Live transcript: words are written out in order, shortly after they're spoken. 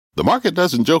The market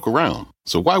doesn't joke around,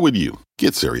 so why would you?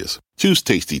 Get serious. Choose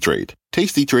Tasty Trade.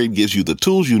 Tasty Trade gives you the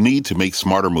tools you need to make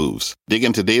smarter moves. Dig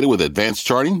into data with advanced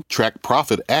charting, track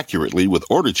profit accurately with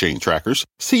order chain trackers,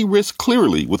 see risk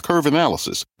clearly with curve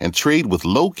analysis, and trade with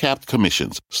low-capped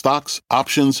commissions, stocks,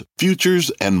 options,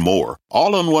 futures, and more.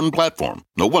 All on one platform.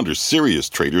 No wonder serious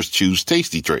traders choose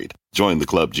Tasty Trade. Join the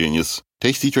club, genius.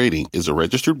 Tasty Trading is a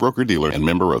registered broker-dealer and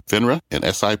member of FINRA and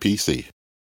SIPC.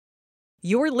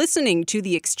 You're listening to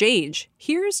The Exchange.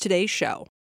 Here's today's show.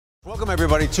 Welcome,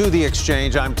 everybody, to The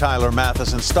Exchange. I'm Tyler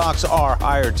Mathis, and stocks are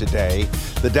higher today.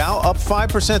 The Dow up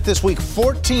 5% this week,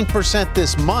 14%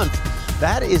 this month.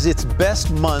 That is its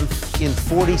best month in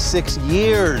 46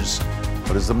 years.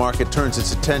 But as the market turns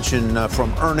its attention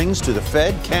from earnings to the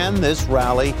Fed, can this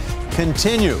rally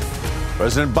continue?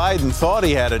 President Biden thought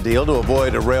he had a deal to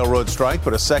avoid a railroad strike,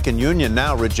 but a second union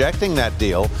now rejecting that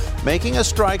deal, making a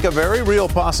strike a very real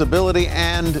possibility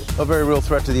and a very real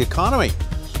threat to the economy.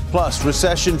 Plus,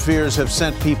 recession fears have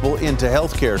sent people into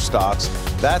healthcare stocks.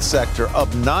 That sector up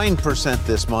 9%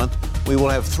 this month. We will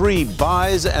have 3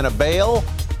 buys and a bail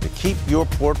to keep your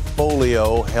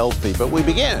portfolio healthy. But we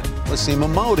begin with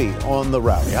Seema Modi on the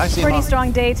rally. Hi, Seema. Pretty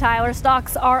strong day, Tyler.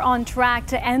 Stocks are on track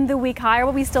to end the week higher,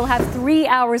 but we still have 3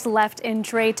 hours left in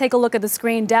trade. Take a look at the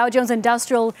screen. Dow Jones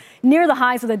Industrial near the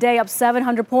highs of the day, up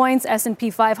 700 points. S&P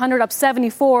 500 up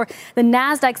 74. The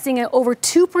NASDAQ seeing an over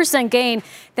 2% gain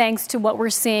thanks to what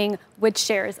we're seeing with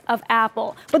shares of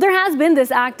Apple. But there has been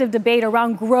this active debate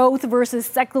around growth versus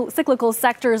cyclical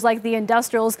sectors like the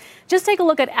industrials. Just take a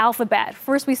look at Alphabet.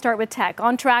 First, we start with tech.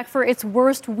 On track for its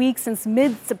worst week since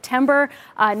mid-September.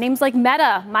 Names like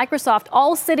Meta, Microsoft,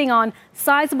 all sitting on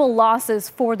sizable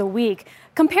losses for the week.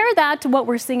 Compare that to what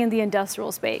we're seeing in the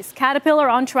industrial space. Caterpillar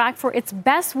on track for its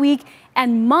best week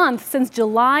and month since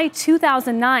July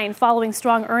 2009, following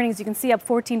strong earnings. You can see up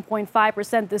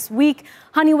 14.5% this week.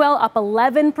 Honeywell up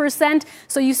 11%.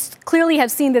 So you clearly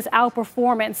have seen this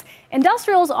outperformance.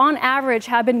 Industrials on average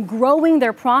have been growing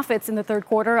their profits in the third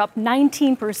quarter, up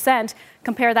 19%.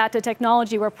 Compare that to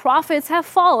technology, where profits have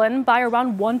fallen by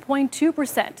around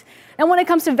 1.2%. And when it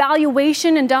comes to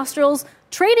valuation, industrials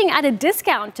trading at a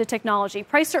discount to technology.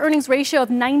 Price to earnings ratio of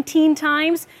 19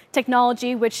 times.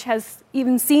 Technology, which has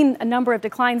even seen a number of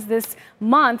declines this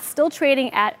month, still trading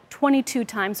at 22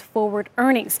 times forward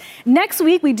earnings. Next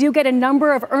week, we do get a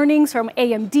number of earnings from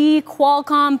AMD,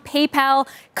 Qualcomm, PayPal,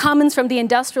 Cummins from the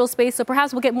industrial space. So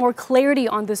perhaps we'll get more clarity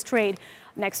on this trade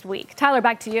next week. Tyler,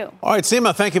 back to you. All right,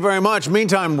 Seema, thank you very much.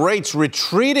 Meantime, rates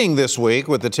retreating this week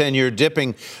with the 10-year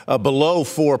dipping below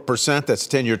 4%. That's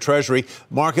 10-year Treasury.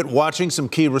 Market watching some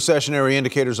key recessionary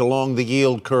indicators along the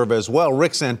yield curve as well.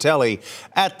 Rick Santelli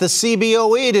at the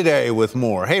CBOE today with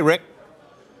more. Hey, Rick.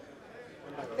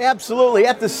 Absolutely.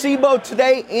 At the CBOE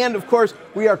today, and of course,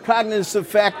 we are cognizant of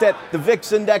the fact that the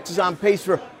VIX index is on pace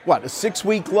for, a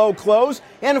 6-week low close?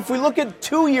 And if we look at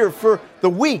 2-year for the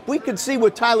week, we could see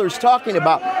what Tyler's talking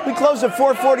about. We closed at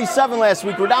 447 last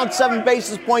week. We're down 7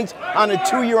 basis points on a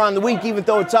 2-year on the week, even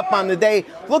though it's up on the day.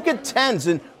 Look at 10s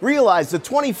and realize the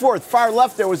 24th, far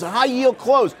left there, was a high yield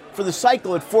close for the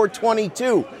cycle at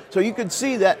 422. So you could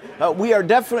see that we are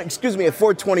definitely, at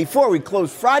 424. We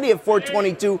closed Friday at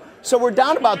 422. So we're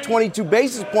down about 22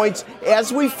 basis points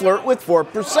as we flirt with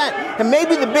 4%. And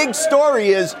maybe the big story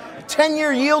is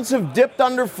 10-year yields have dipped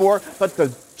under 4, but the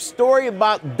story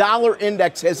about dollar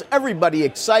index has everybody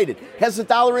excited. Has the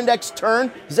dollar index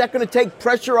turned? Is that going to take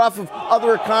pressure off of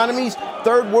other economies,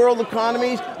 third world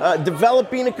economies,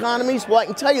 developing economies? Well, I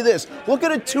can tell you this. Look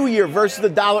at a 2-year versus the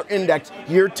dollar index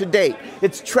year to date.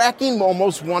 It's tracking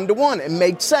almost 1-to-1. It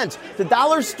makes sense. The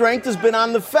dollar's strength has been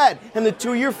on the Fed, and the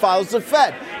 2-year follows the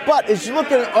Fed. But as you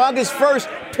look at August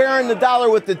 1st, pairing the dollar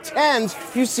with the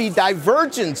 10s, you see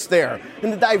divergence there.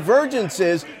 And the divergence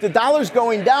is the dollar's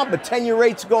going down, but 10-year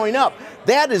rates going up.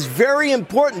 That is very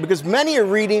important because many are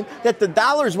reading that the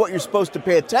dollar is what you're supposed to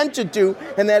pay attention to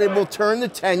and that it will turn the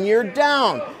 10-year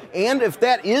down. And if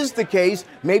that is the case,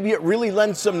 maybe it really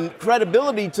lends some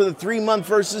credibility to the 3-month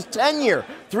versus 10-year.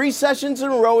 3 sessions in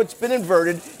a row, it's been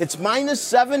inverted. It's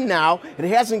 -7 now. It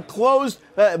hasn't closed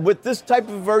with this type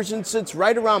of inversion since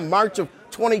right around March of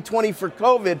 2020 for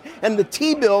COVID. And the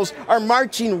T-bills are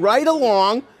marching right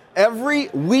along every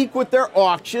week with their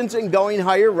auctions and going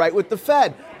higher right with the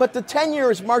Fed. But the 10-year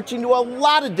is marching to a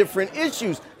lot of different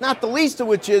issues, not the least of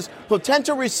which is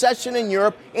potential recession in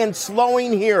Europe and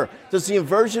slowing here. Does the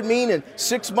inversion mean in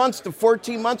 6 months to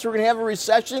 14 months we're going to have a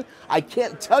recession? I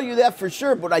can't tell you that for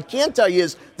sure, but what I can tell you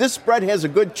is this spread has a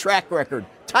good track record.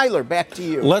 Tyler, back to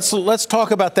you. Let's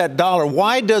talk about that dollar.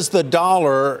 Why does the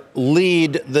dollar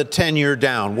lead the 10-year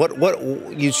down?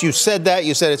 You said that.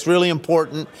 You said it's really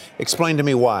important. Explain to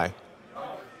me why.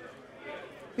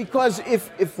 Because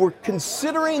if we're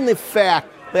considering the fact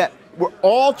that we're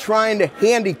all trying to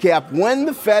handicap when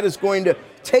the Fed is going to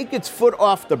take its foot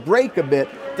off the brake a bit,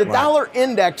 the dollar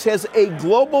index has a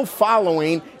global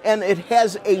following and it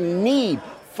has a need.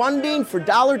 Funding for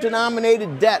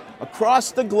dollar-denominated debt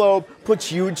across the globe puts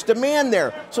huge demand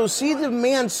there. So see the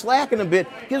demand slacken a bit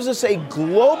gives us a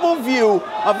global view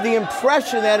of the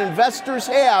impression that investors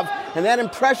have, and that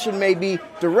impression may be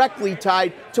directly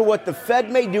tied to what the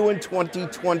Fed may do in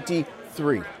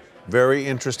 2023. Very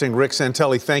interesting. Rick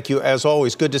Santelli, thank you as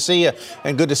always. Good to see you,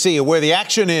 and good to see you where the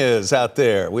action is out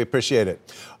there. We appreciate it.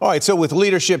 All right, so with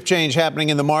leadership change happening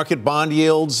in the market, bond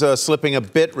yields slipping a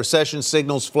bit, recession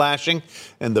signals flashing,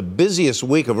 and the busiest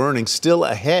week of earnings still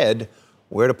ahead,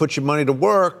 where to put your money to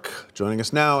work? Joining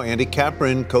us now, Andy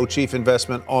Caprin, Co-Chief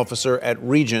Investment Officer at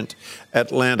Regent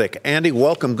Atlantic. Andy,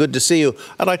 welcome. Good to see you.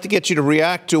 I'd like to get you to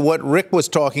react to what Rick was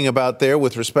talking about there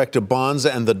with respect to bonds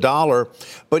and the dollar.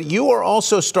 But you are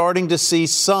also starting to see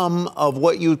some of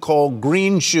what you call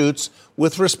green shoots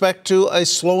with respect to a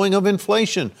slowing of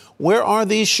inflation. Where are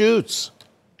these shoots?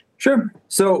 Sure.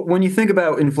 So when you think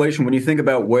about inflation, when you think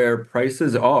about where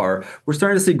prices are, we're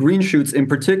starting to see green shoots in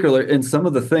particular in some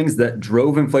of the things that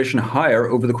drove inflation higher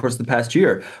over the course of the past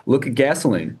year. Look at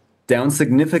gasoline, down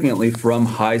significantly from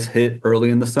highs hit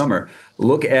early in the summer.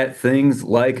 Look at things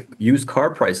like used car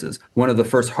prices, one of the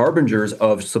first harbingers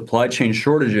of supply chain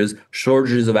shortages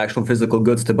of actual physical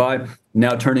goods to buy,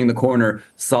 now turning the corner,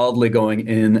 solidly going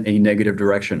in a negative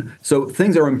direction. So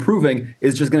things are improving.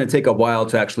 It's just going to take a while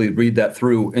to actually read that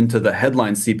through into the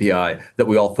headline CPI that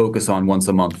we all focus on once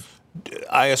a month.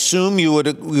 I assume you would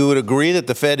agree that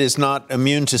the Fed is not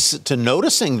immune to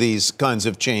noticing these kinds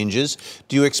of changes.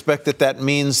 Do you expect that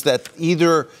means that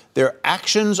either their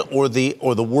actions or the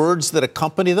words that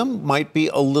accompany them might be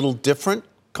a little different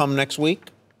come next week?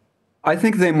 I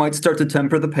think they might start to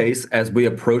temper the pace as we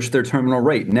approach their terminal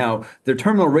rate. Now, their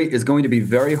terminal rate is going to be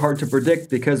very hard to predict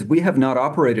because we have not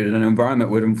operated in an environment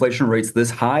with inflation rates this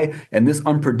high and this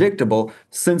unpredictable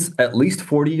since at least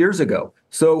 40 years ago.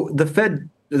 So the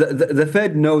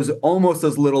Fed knows almost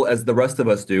as little as the rest of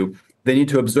us do. They need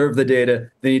to observe the data.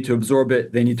 They need to absorb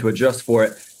it. They need to adjust for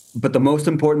it. But the most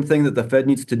important thing that the Fed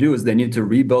needs to do is they need to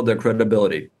rebuild their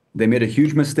credibility. They made a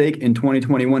huge mistake in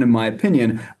 2021, in my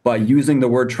opinion, by using the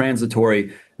word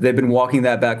transitory. They've been walking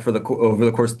that back over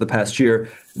the course of the past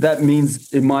year. That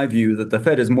means, in my view, that the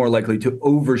Fed is more likely to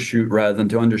overshoot rather than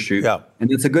to undershoot. Yeah.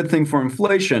 And it's a good thing for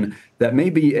inflation. That may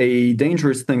be a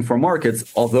dangerous thing for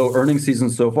markets, although earnings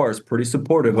season so far is pretty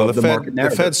supportive of the market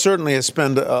narrative. The Fed certainly has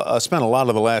spent a lot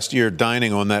of the last year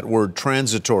dining on that word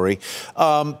transitory.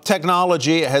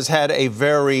 Technology has had a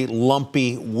very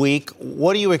lumpy week.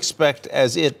 What do you expect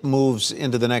as it moves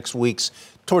into the next weeks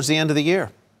towards the end of the year?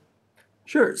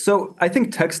 Sure. So I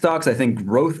think tech stocks, I think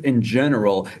growth in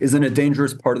general is in a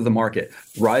dangerous part of the market.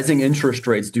 Rising interest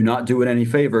rates do not do it any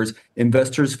favors.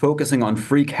 Investors focusing on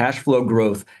free cash flow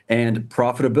growth and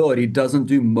profitability doesn't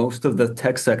do most of the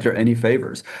tech sector any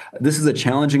favors. This is a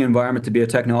challenging environment to be a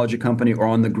technology company or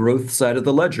on the growth side of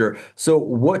the ledger. So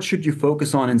what should you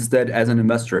focus on instead as an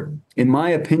investor? In my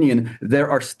opinion, there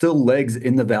are still legs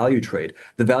in the value trade.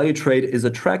 The value trade is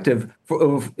attractive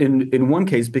in one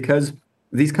case because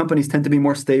these companies tend to be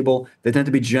more stable. They tend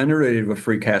to be generative of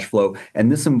free cash flow.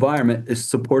 And this environment is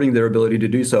supporting their ability to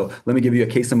do so. Let me give you a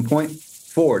case in point.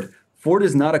 Ford. Ford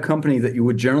is not a company that you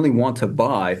would generally want to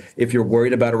buy if you're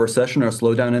worried about a recession or a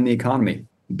slowdown in the economy.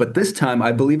 But this time,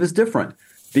 I believe, is different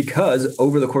because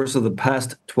over the course of the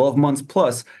past 12 months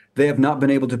plus, they have not been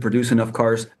able to produce enough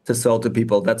cars to sell to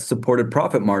people. That's supported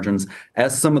profit margins.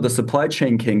 As some of the supply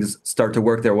chain kings start to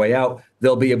work their way out,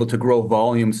 they'll be able to grow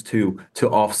volumes to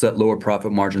offset lower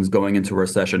profit margins going into a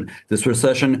recession. This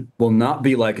recession will not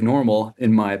be like normal,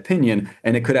 in my opinion,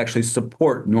 and it could actually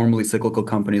support normally cyclical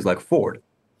companies like Ford.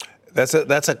 That's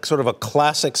a sort of a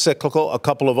classic cyclical. A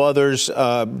couple of others,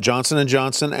 Johnson &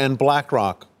 Johnson and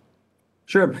BlackRock.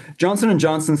 Sure. Johnson &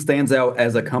 Johnson stands out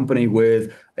as a company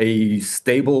with a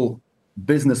stable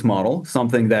business model,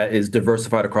 something that is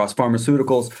diversified across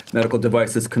pharmaceuticals, medical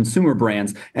devices, consumer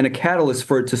brands, and a catalyst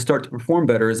for it to start to perform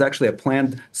better is actually a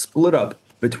planned split up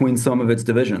between some of its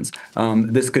divisions.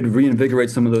 This could reinvigorate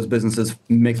some of those businesses,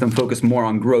 make them focus more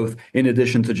on growth in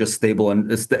addition to just stable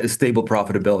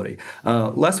profitability.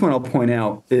 Last one I'll point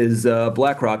out is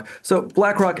BlackRock. So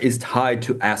BlackRock is tied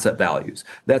to asset values.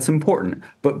 That's important.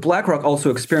 But BlackRock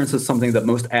also experiences something that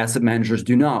most asset managers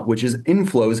do not, which is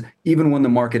inflows even when the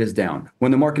market is down. When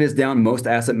the market is down, most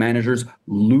asset managers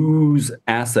lose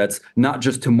assets, not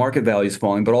just to market values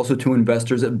falling, but also to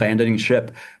investors abandoning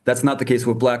ship. That's not the case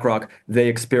with BlackRock. They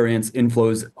experience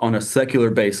inflows on a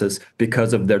secular basis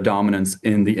because of their dominance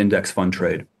in the index fund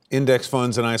trade. Index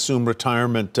funds, and I assume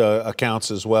retirement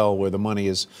accounts as well, where the money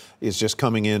is just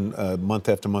coming in month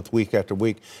after month, week after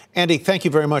week. Andy, thank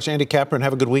you very much. Andy Kaplan,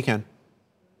 have a good weekend.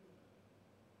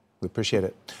 We appreciate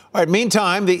it. All right,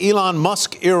 meantime, the Elon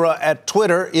Musk era at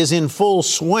Twitter is in full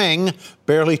swing,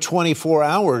 barely 24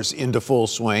 hours into full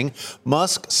swing.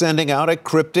 Musk sending out a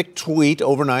cryptic tweet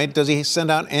overnight. Does he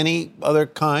send out any other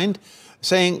kind?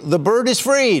 Saying, "The bird is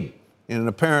freed," in an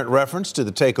apparent reference to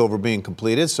the takeover being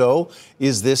completed. So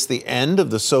is this the end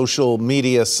of the social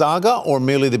media saga or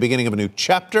merely the beginning of a new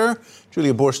chapter?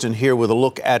 Julia Borston here with a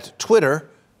look at Twitter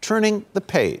turning the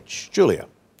page. Julia.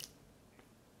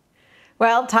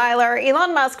 Well, Tyler,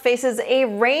 Elon Musk faces a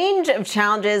range of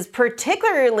challenges,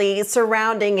 particularly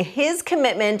surrounding his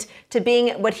commitment to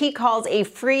being what he calls a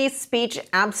free speech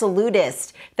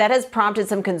absolutist. That has prompted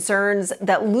some concerns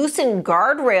that loosened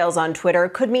guardrails on Twitter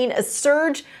could mean a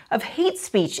surge of hate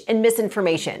speech and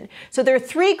misinformation. So there are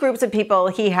three groups of people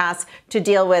he has to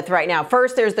deal with right now.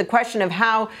 First, there's the question of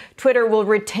how Twitter will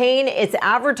retain its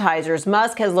advertisers.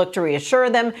 Musk has looked to reassure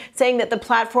them, saying that the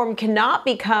platform cannot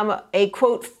become a,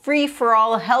 quote,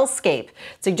 free-for-all hellscape,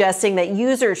 suggesting that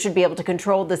users should be able to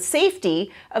control the safety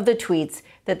of the tweets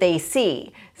that they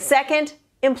see. Second,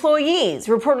 employees.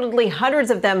 Reportedly,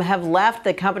 hundreds of them have left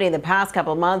the company in the past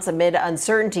couple of months amid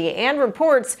uncertainty and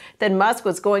reports that Musk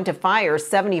was going to fire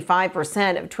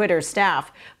 75% of Twitter's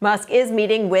staff. Musk is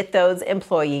meeting with those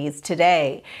employees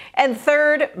today. And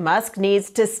third, Musk needs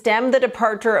to stem the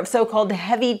departure of so-called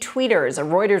heavy tweeters. A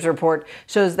Reuters report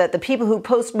shows that the people who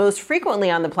post most frequently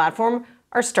on the platform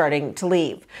are starting to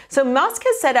leave. So Musk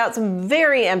has set out some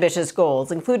very ambitious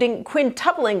goals, including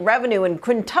quintupling revenue and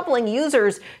quintupling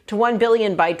users to 1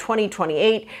 billion by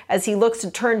 2028 as he looks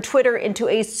to turn Twitter into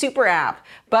a super app.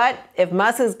 But if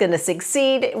Musk is going to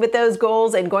succeed with those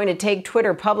goals and going to take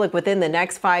Twitter public within the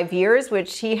next 5 years,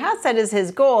 which he has set as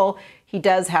his goal, he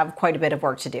does have quite a bit of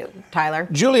work to do. Tyler?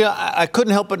 Julia, I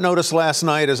couldn't help but notice last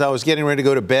night as I was getting ready to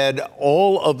go to bed,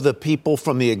 all of the people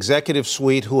from the executive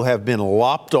suite who have been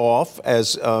lopped off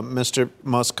as Mr.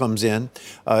 Musk comes in.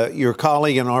 Your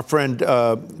colleague and our friend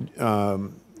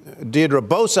Deirdre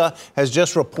Bosa has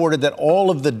just reported that all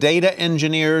of the data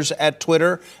engineers at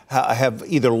Twitter have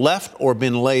either left or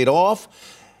been laid off.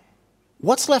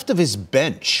 What's left of his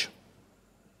bench?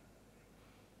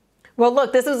 Well,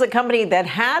 look, this was a company that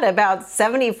had about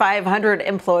 7,500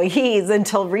 employees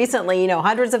until recently.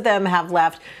 Hundreds of them have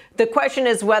left. The question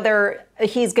is whether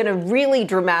he's going to really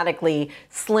dramatically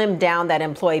slim down that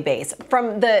employee base.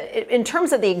 In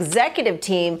terms of the executive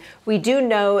team, we do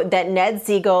know that Ned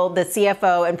Siegel, the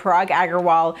CFO, and Parag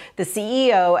Agrawal, the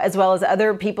CEO, as well as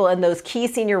other people in those key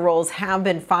senior roles have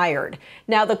been fired.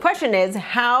 Now, the question is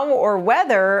how or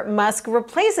whether Musk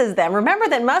replaces them. Remember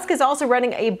that Musk is also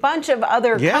running a bunch of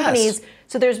other companies.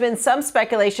 So there's been some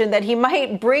speculation that he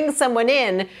might bring someone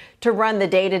in to run the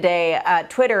day-to-day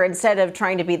Twitter instead of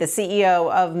trying to be the CEO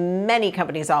of many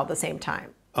companies all at the same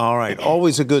time. All right.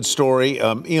 Always a good story.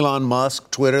 Elon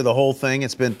Musk, Twitter, the whole thing.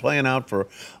 It's been playing out for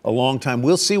a long time.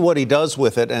 We'll see what he does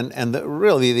with it. And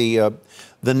really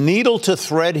the needle to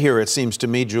thread here, it seems to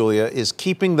me, Julia, is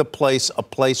keeping the place a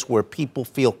place where people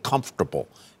feel comfortable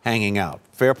hanging out.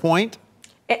 Fair point?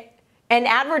 And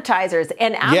advertisers.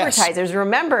 Yes.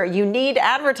 Remember, you need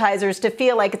advertisers to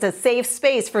feel like it's a safe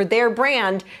space for their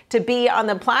brand to be on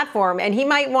the platform. And he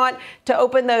might want to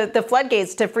open the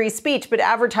floodgates to free speech, but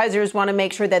advertisers want to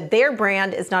make sure that their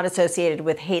brand is not associated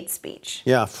with hate speech.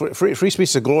 Yeah, free speech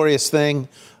is a glorious thing,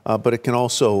 but it can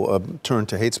also turn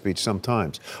to hate speech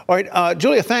sometimes. All right,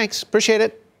 Julia, thanks. Appreciate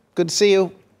it. Good to see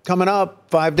you. Coming up,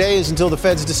 5 days until the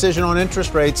Fed's decision on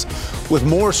interest rates, with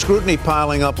more scrutiny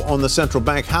piling up on the central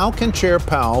bank. How can Chair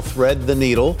Powell thread the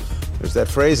needle? There's that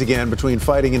phrase again, between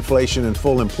fighting inflation and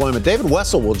full employment. David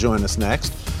Wessel will join us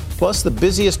next. Plus, the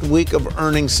busiest week of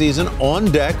earnings season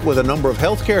on deck with a number of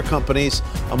healthcare companies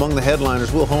among the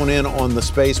headliners. We'll hone in on the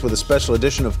space with a special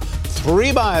edition of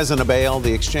 3 Buys and a Bail.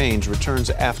 The Exchange returns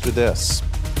after this.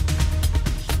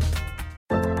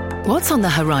 What's on the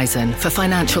horizon for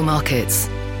financial markets?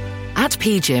 At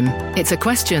PGIM, it's a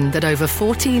question that over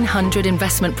 1,400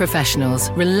 investment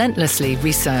professionals relentlessly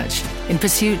research in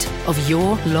pursuit of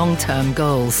your long-term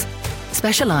goals.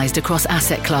 Specialized across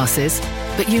asset classes,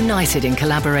 but united in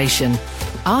collaboration,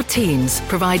 our teams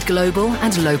provide global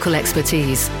and local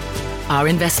expertise. Our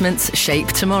investments shape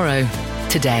tomorrow,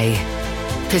 today.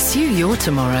 Pursue your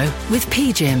tomorrow with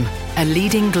PGIM, a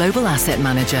leading global asset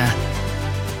manager.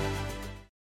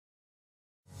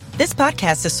 This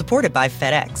podcast is supported by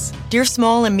FedEx. Dear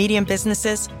small and medium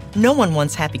businesses, No one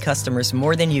wants happy customers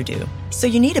more than you do. So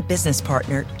you need a business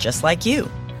partner just like you.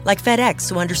 Like FedEx,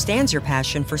 who understands your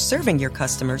passion for serving your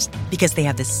customers because they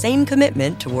have the same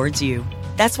commitment towards you.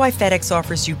 That's why FedEx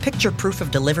offers you picture proof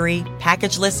of delivery,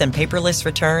 packageless and paperless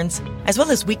returns, as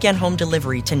well as weekend home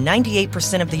delivery to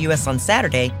 98% of the U.S. on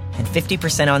Saturday and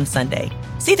 50% on Sunday.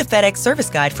 See the FedEx service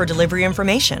guide for delivery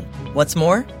information. What's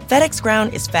more, FedEx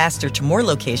Ground is faster to more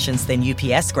locations than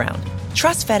UPS Ground.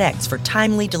 Trust FedEx for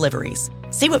timely deliveries.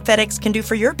 See what FedEx can do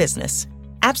for your business.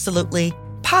 Absolutely,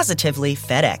 positively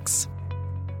FedEx.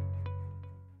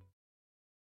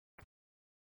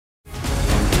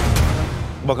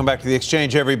 Welcome back to The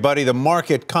Exchange, everybody. The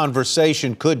market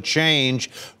conversation could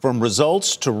change from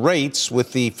results to rates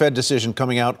with the Fed decision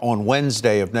coming out on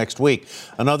Wednesday of next week.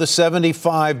 Another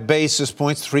 75 basis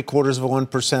points,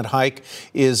 0.75% hike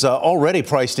is already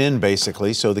priced in,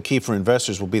 basically. So the key for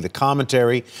investors will be the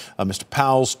commentary, Mr.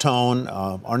 Powell's tone.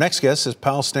 Our next guest says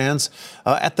Powell stands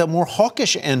at the more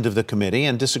hawkish end of the committee,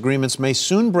 and disagreements may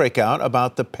soon break out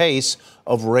about the pace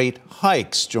of rate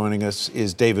hikes. Joining us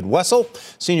is David Wessel,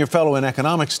 Senior Fellow in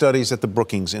Economic Studies at the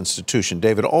Brookings Institution.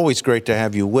 David, always great to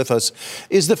have you with us.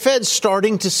 Is the Fed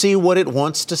starting to see what it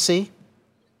wants to see?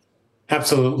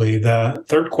 Absolutely. The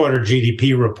third quarter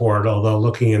GDP report, although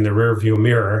looking in the rearview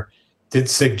mirror, did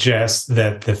suggest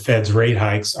that the Fed's rate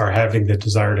hikes are having the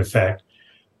desired effect.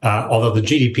 Although the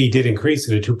GDP did increase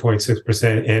at a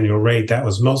 2.6% annual rate, that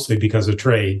was mostly because of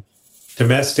trade.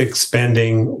 Domestic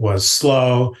spending was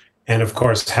slow. And of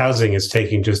course, housing is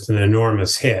taking just an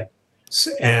enormous hit.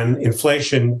 And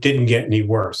inflation didn't get any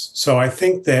worse. So I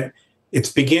think that it's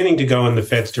beginning to go in the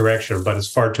Fed's direction, but it's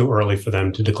far too early for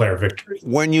them to declare victory.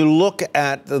 When you look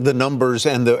at the numbers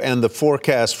and the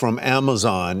forecast from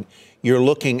Amazon, you're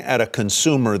looking at a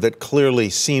consumer that clearly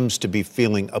seems to be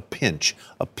feeling a pinch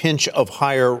of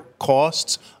higher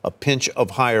costs, a pinch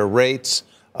of higher rates.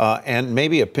 And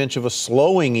maybe a pinch of a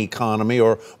slowing economy,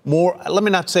 or more, let me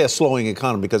not say a slowing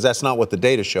economy because that's not what the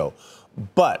data show,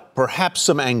 but perhaps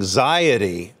some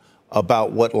anxiety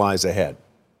about what lies ahead.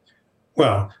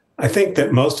 Well, I think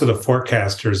that most of the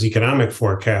forecasters, economic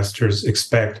forecasters,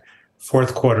 expect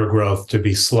fourth quarter growth to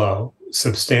be slow,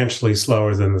 substantially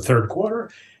slower than the third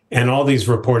quarter. And all these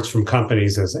reports from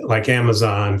companies like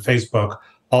Amazon, Facebook,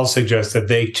 all suggest that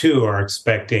they too are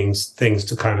expecting things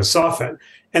to kind of soften.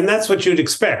 And that's what you'd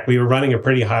expect. We were running a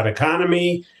pretty hot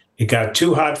economy. It got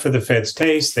too hot for the Fed's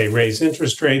taste. They raised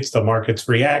interest rates. The markets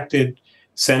reacted.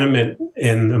 Sentiment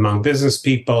among business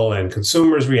people and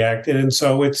consumers reacted. And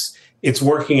so it's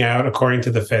working out according to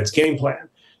the Fed's game plan.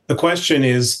 The question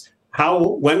is,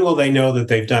 when will they know that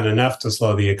they've done enough to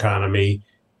slow the economy?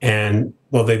 And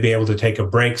will they be able to take a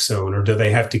break soon? Or do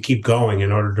they have to keep going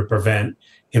in order to prevent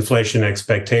inflation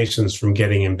expectations from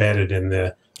getting embedded in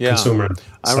the consumer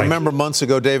psyche? I remember months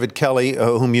ago, David Kelly,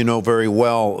 whom you know very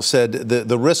well, said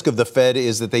the risk of the Fed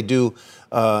is that they do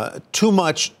too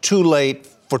much, too late,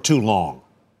 for too long.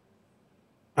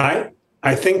 I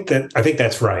think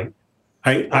that's right.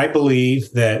 I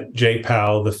believe that Jay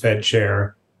Powell, the Fed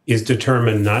chair, is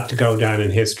determined not to go down in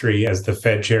history as the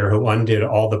Fed chair who undid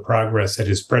all the progress that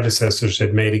his predecessors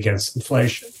had made against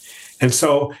inflation. And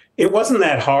so it wasn't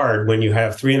that hard when you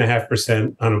have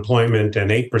 3.5% unemployment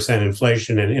and 8%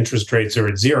 inflation and interest rates are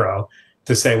at zero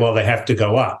to say, well, they have to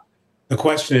go up. The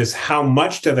question is, how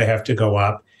much do they have to go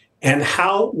up? And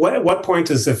at what point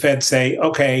does the Fed say,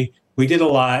 okay, we did a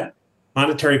lot.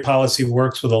 Monetary policy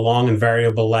works with a long and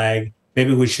variable lag.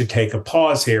 Maybe we should take a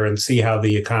pause here and see how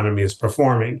the economy is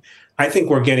performing. I think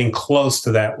we're getting close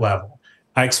to that level.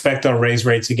 I expect they'll raise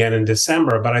rates again in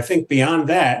December, but I think beyond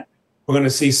that, we're going to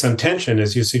see some tension,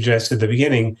 as you suggested at the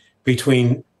beginning,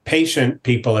 between patient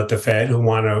people at the Fed who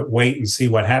want to wait and see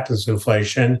what happens to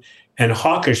inflation and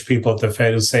hawkish people at the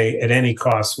Fed who say at any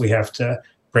cost we have to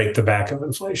break the back of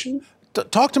inflation.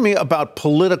 Talk to me about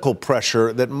political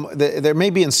pressure. That there may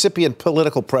be incipient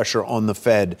political pressure on the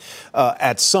Fed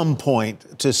at some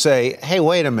point to say, hey,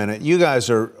 wait a minute, you guys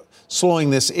are slowing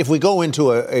this. If we go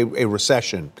into a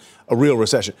recession, a real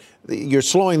recession, you're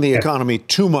slowing the economy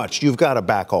too much. You've got to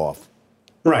back off.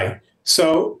 Right.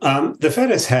 So the Fed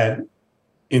has had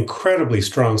incredibly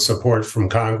strong support from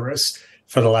Congress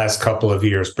for the last couple of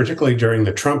years, particularly during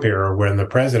the Trump era when the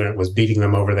president was beating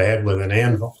them over the head with an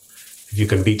anvil, if you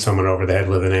can beat someone over the head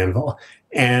with an anvil.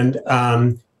 And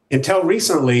until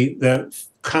recently, the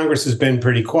Congress has been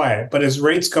pretty quiet. But as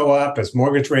rates go up, as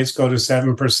mortgage rates go to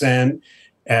 7%,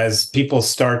 as people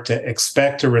start to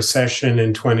expect a recession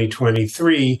in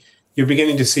 2023, you're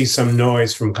beginning to see some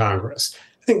noise from Congress.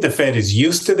 I think the Fed is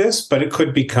used to this, but it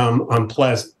could become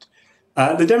unpleasant.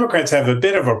 The Democrats have a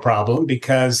bit of a problem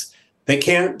because They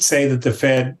can't say that the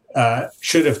Fed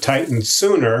should have tightened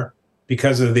sooner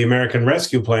because of the American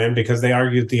Rescue Plan, because they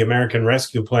argued the American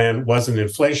Rescue Plan wasn't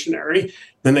inflationary.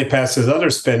 Then they passed this other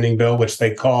spending bill, which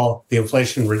they call the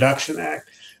Inflation Reduction Act.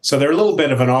 So they're a little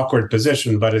bit of an awkward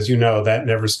position, but as you know, that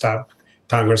never stopped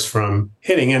Congress from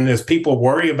hitting. And as people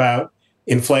worry about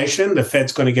inflation, the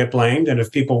Fed's going to get blamed. And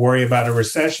if people worry about a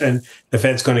recession, the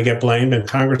Fed's going to get blamed. And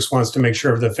Congress wants to make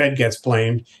sure the Fed gets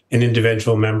blamed and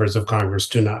individual members of Congress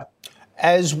do not.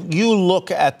 As you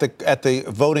look at the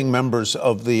voting members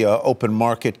of the Open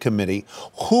Market Committee,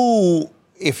 who,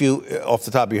 if you, off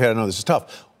the top of your head, I know this is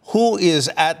tough, who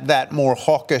is at that more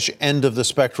hawkish end of the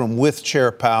spectrum with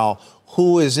Chair Powell?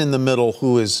 Who is in the middle?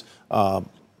 Who is well,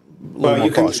 you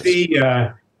can see,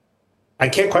 I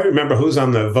can't quite remember who's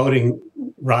on the voting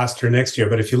roster next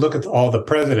year, but if you look at all the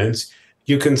presidents,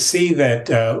 you can see that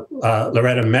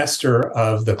Loretta Mester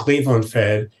of the Cleveland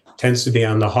Fed tends to be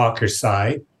on the hawkish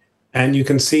side. And you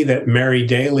can see that Mary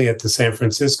Daly at the San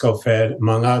Francisco Fed,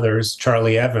 among others,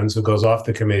 Charlie Evans, who goes off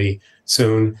the committee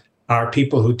soon, are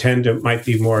people who might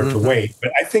be more to wait.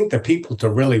 But I think the people to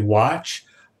really watch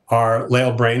are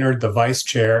Lael Brainerd, the vice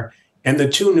chair, and the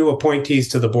two new appointees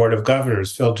to the Board of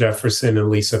Governors, Phil Jefferson and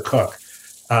Lisa Cook.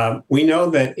 We know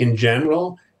that in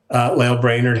general, Lael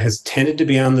Brainerd has tended to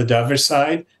be on the dovish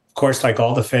side. Of course, like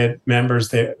all the Fed members,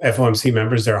 the FOMC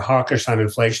members, they're hawkish on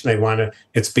inflation.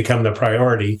 It's become the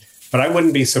priority. But I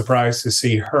wouldn't be surprised to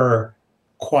see her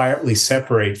quietly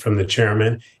separate from the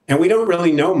chairman. And we don't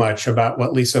really know much about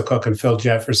what Lisa Cook and Phil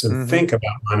Jefferson think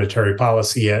about monetary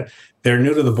policy yet. They're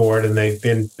new to the board, and they've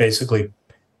been basically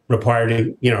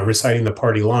reciting the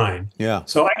party line. Yeah.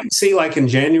 So I can see, like in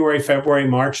January, February,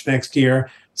 March next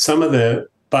year, some of the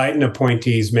Biden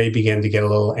appointees may begin to get a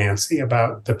little antsy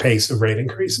about the pace of rate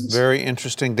increases. Very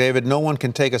interesting, David. No one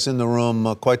can take us in the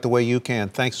room quite the way you can.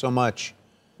 Thanks so much.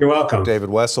 You're welcome.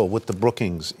 David Wessel with the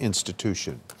Brookings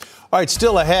Institution. All right,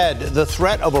 still ahead, the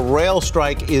threat of a rail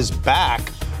strike is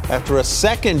back after a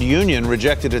second union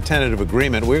rejected a tentative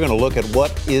agreement. We're going to look at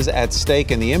what is at stake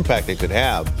and the impact it could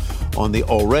have on the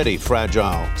already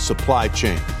fragile supply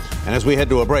chain. And as we head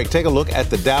to a break, take a look at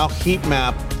the Dow heat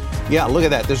map. Yeah, look at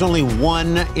that. There's only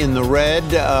one in the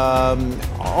red,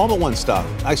 all but one stock.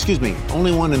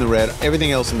 Only one in the red, everything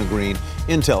else in the green.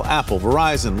 Intel, Apple,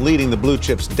 Verizon leading the blue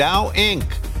chips. Dow Inc.,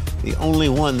 the only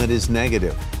one that is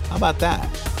negative. How about that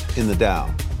in the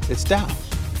Dow? It's Dow.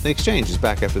 The exchange is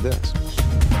back after this.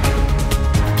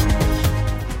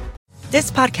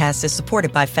 This podcast is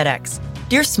supported by FedEx.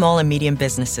 Dear small and medium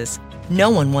businesses,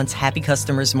 no one wants happy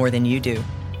customers more than you do.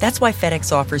 That's why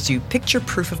FedEx offers you picture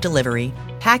proof of delivery,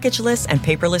 packageless and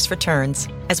paperless returns,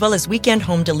 as well as weekend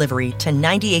home delivery to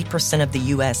 98% of the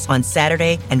U.S. on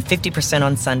Saturday and 50%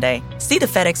 on Sunday. See the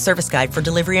FedEx service guide for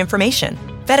delivery information.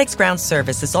 FedEx Ground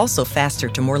service is also faster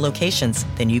to more locations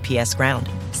than UPS Ground.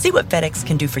 See what FedEx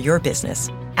can do for your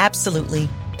business. Absolutely,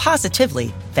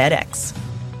 positively FedEx.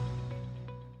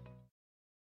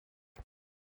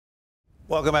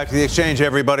 Welcome back to the exchange,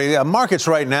 everybody. Markets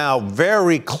right now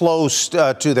very close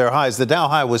to their highs. The Dow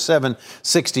high was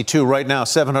 762. Right now,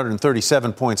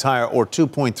 737 points higher, or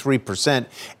 2.3%.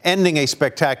 Ending a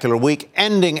spectacular week,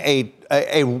 ending a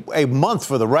month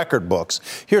for the record books.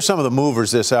 Here's some of the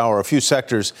movers this hour. A few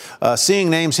sectors seeing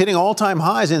names hitting all-time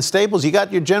highs in staples. You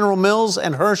got your General Mills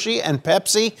and Hershey and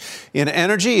Pepsi. In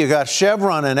energy, you got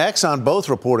Chevron and Exxon both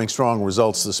reporting strong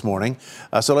results this morning.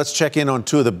 So let's check in on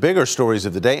two of the bigger stories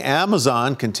of the day.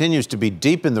 Amazon continues to be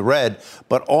deep in the red,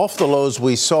 but off the lows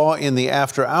we saw in the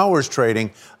after-hours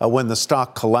trading when the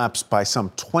stock collapsed by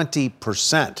some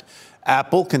 20%.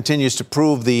 Apple continues to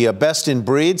prove the best in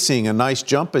breed, seeing a nice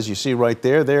jump, as you see right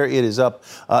there. There it is up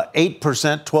 8%,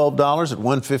 $12 at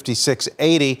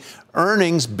 $156.80.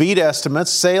 Earnings beat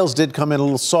estimates. Sales did come in a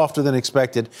little softer than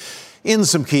expected in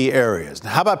some key areas.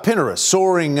 How about Pinterest,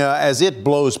 soaring as it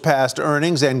blows past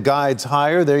earnings and guides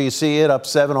higher? There you see it, up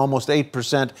 7, almost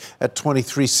 8% at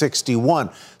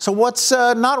 $23.61. So what's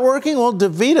not working? Well,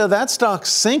 DaVita, that stock's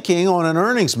sinking on an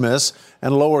earnings miss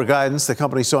and lower guidance. The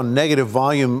company saw negative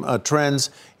volume trends.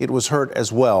 It was hurt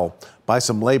as well by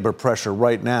some labor pressure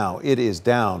right now. It is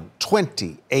down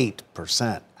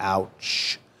 28%.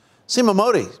 Ouch. Seema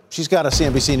Modi, she's got a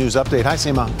CNBC News update. Hi,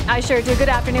 Seema. I sure do. Good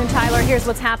afternoon, Tyler. Here's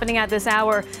what's happening at this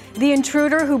hour. The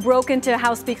intruder who broke into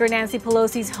House Speaker Nancy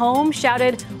Pelosi's home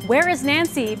shouted, "Where is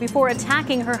Nancy?" before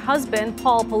attacking her husband,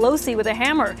 Paul Pelosi, with a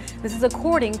hammer. This is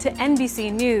according to NBC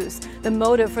News. The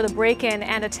motive for the break-in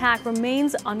and attack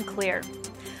remains unclear.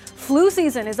 Flu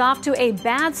season is off to a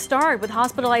bad start, with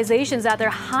hospitalizations at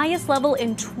their highest level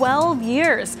in 12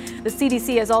 years. The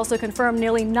CDC has also confirmed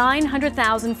nearly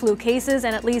 900,000 flu cases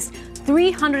and at least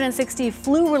 360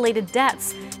 flu-related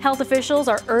deaths. Health officials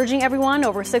are urging everyone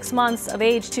over 6 months of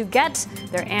age to get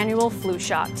their annual flu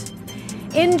shot.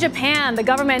 In Japan, the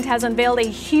government has unveiled a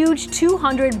huge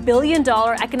 $200 billion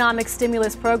economic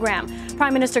stimulus program.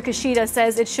 Prime Minister Kishida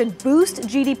says it should boost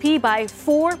GDP by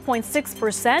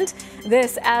 4.6%.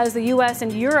 This as the U.S.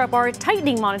 and Europe are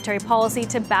tightening monetary policy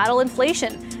to battle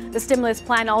inflation. The stimulus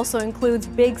plan also includes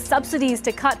big subsidies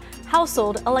to cut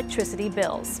household electricity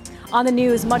bills. On the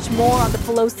news, much more on the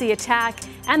Pelosi attack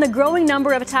and the growing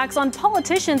number of attacks on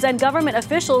politicians and government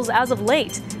officials as of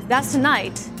late. That's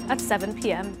tonight at 7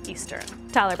 p.m. Eastern.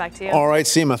 Tyler, back to you. All right,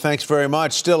 Seema, thanks very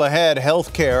much. Still ahead,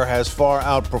 healthcare has far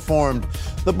outperformed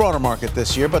the broader market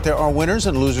this year, but there are winners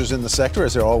and losers in the sector,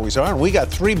 as there always are. And we got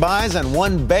 3 buys and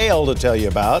 1 bail to tell you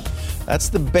about. That's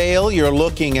the bail you're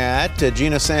looking at.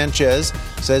 Gina Sanchez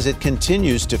says it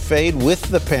continues to fade with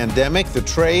the pandemic. The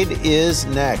trade is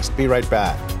next. Be right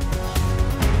back.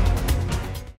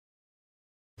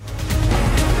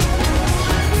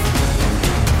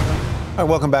 All right,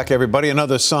 welcome back, everybody.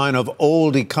 Another sign of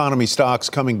old economy stocks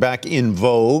coming back in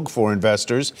vogue for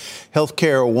investors.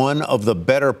 Healthcare, one of the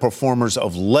better performers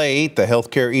of late. The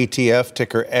healthcare ETF,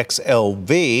 ticker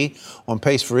XLV, on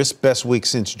pace for its best week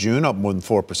since June, up more than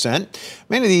 4%.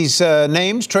 Many of these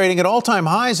names trading at all-time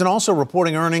highs and also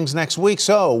reporting earnings next week.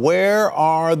 So where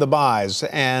are the buys?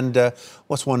 And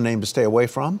what's one name to stay away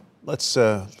from? Let's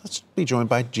be joined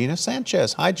by Gina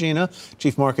Sanchez. Hi, Gina,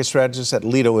 Chief Market Strategist at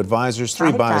Lido Advisors.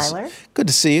 3 buys. Tyler. Good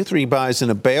to see you. 3 buys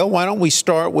and a bail. Why don't we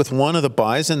start with one of the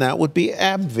buys, and that would be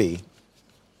AbbVie.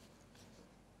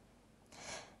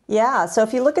 Yeah, so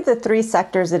if you look at the 3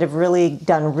 sectors that have really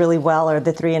done really well, or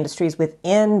the 3 industries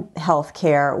within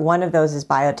healthcare, one of those is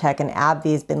biotech, and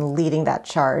AbbVie has been leading that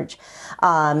charge.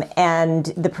 And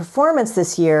the performance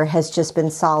this year has just been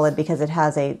solid because it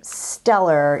has a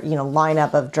stellar,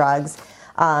 lineup of drugs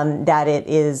that it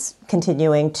is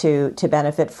continuing to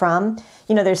benefit from.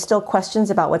 There's still questions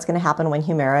about what's going to happen when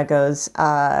Humira goes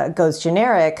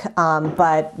generic,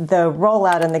 but the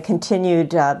rollout and the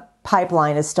continued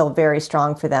pipeline is still very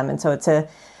strong for them. And so it's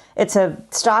a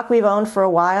stock we've owned for a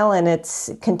while, and it's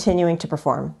continuing to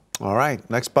perform. All right.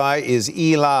 Next buy is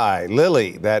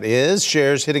Lilly, that is.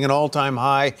 Shares hitting an all-time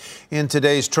high in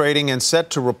today's trading and set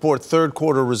to report third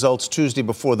quarter results Tuesday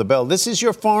before the bell. This is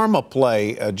your pharma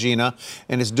play, Gina,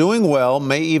 and it's doing well,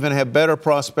 may even have better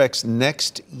prospects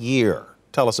next year.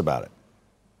 Tell us about it.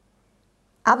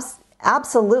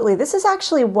 Absolutely. This is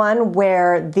actually one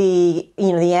where the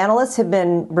analysts have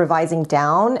been revising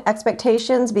down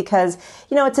expectations because,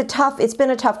 it's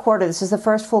been a tough quarter. This is the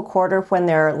first full quarter when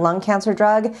their lung cancer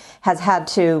drug has had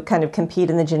to kind of compete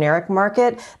in the generic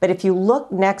market. But if you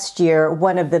look next year,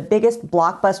 one of the biggest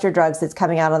blockbuster drugs that's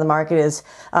coming out on the market is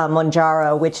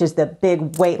Mounjaro, which is the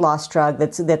big weight loss drug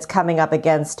that's coming up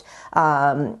against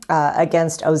Ozempic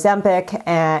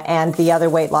and the other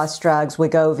weight loss drugs,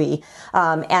 Wegovy.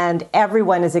 And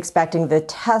everyone is expecting the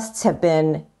tests have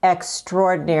been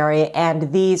extraordinary,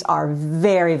 and these are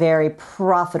very, very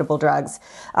profitable drugs.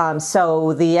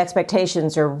 So the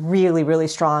expectations are really, really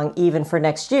strong even for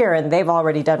next year, and they've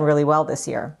already done really well this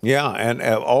year. Yeah, and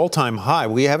all-time high.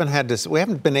 We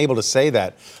haven't been able to say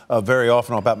that very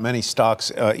often about many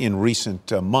stocks in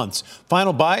recent months.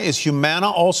 Final buy is Humana,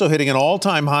 also hitting an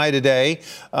all-time high today,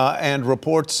 and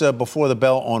reports before the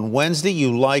bell on Wednesday.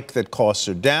 You like that costs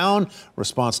are down,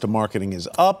 response to marketing is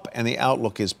up, and the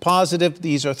outlook is positive.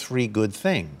 These are 3 good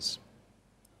things.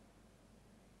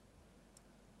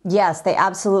 Yes, they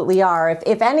absolutely are.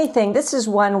 If anything, this is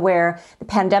one where the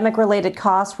pandemic-related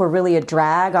costs were really a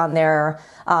drag on their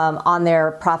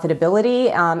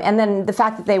profitability, and then the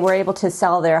fact that they were able to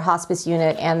sell their hospice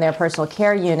unit and their personal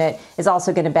care unit is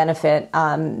also going to benefit,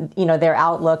 their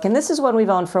outlook. And this is one we've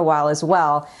owned for a while as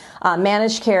well.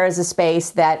 Managed care is a space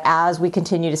that, as we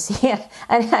continue to see,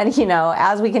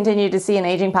 as we continue to see an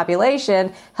aging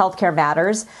population, healthcare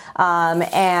matters.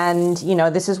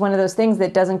 This is one of those things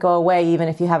that doesn't go away even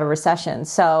if you have a recession.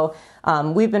 So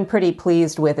we've been pretty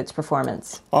pleased with its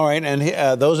performance. All right,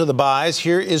 and those are the buys.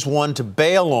 Here is one to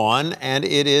bail on, and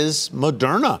it is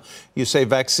Moderna. You say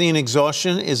vaccine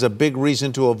exhaustion is a big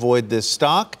reason to avoid this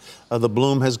stock. The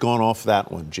bloom has gone off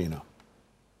that one, Gina.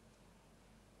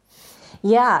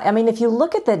 Yeah, I mean, if you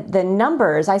look at the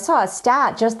numbers, I saw a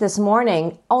stat just this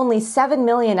morning, only 7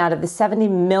 million out of the 70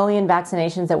 million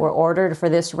vaccinations that were ordered for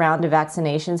this round of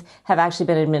vaccinations have actually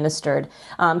been administered.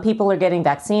 People are getting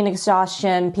vaccine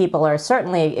exhaustion. People are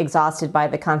certainly exhausted by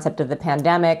the concept of the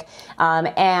pandemic.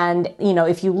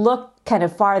 If you look kind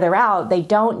of farther out, they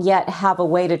don't yet have a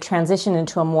way to transition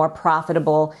into a more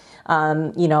profitable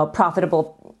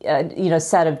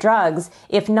set of drugs.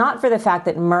 If not for the fact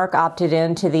that Merck opted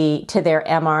into their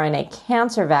mRNA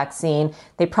cancer vaccine,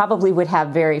 they probably would have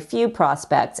very few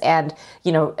prospects. And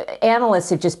analysts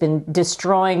have just been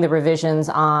destroying the revisions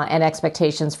and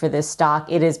expectations for this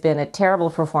stock. It has been a terrible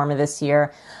performer this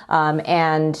year.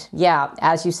 And yeah,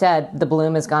 as you said, the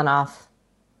bloom has gone off.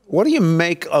 What do you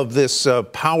make of this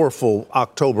powerful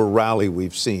October rally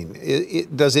we've seen?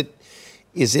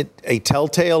 Is it a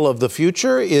telltale of the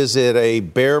future? Is it a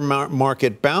bear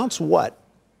market bounce? What?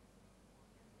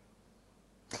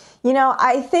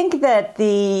 I think that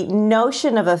the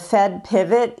notion of a Fed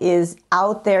pivot is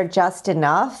out there just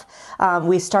enough.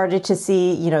 We started to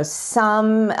see,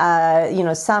 some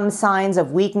signs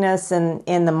of weakness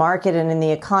in the market and in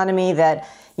the economy that,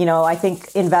 I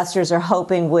think investors are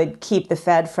hoping would keep the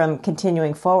Fed from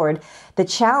continuing forward. The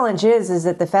challenge is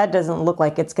that the Fed doesn't look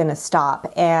like it's going to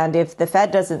stop. And if the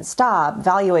Fed doesn't stop,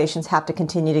 valuations have to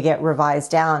continue to get revised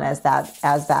down as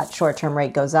that short-term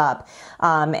rate goes up.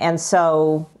 And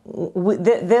so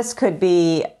this could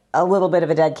be a little bit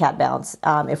of a dead cat bounce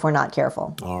if we're not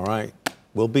careful. All right.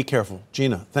 We'll be careful.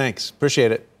 Gina, thanks.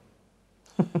 Appreciate it.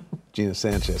 Gina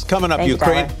Sanchez. Coming up,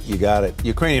 Ukraine. You got it.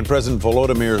 Ukrainian President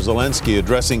Volodymyr Zelensky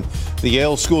addressing the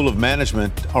Yale School of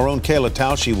Management. Our own Kayla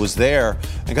Tausche was there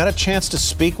and got a chance to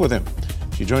speak with him.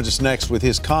 She joins us next with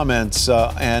his comments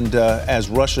and as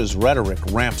Russia's rhetoric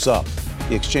ramps up.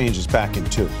 The exchange is back in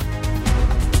 2.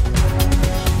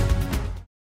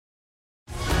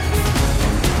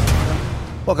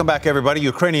 Welcome back, everybody.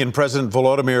 Ukrainian President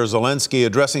Volodymyr Zelensky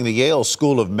addressing the Yale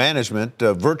School of Management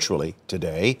virtually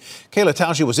today. Kayla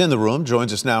Tausche was in the room,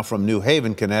 joins us now from New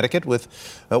Haven, Connecticut, with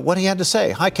what he had to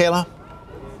say. Hi, Kayla.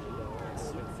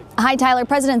 Hi, Tyler.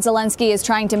 President Zelensky is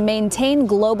trying to maintain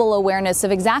global awareness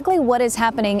of exactly what is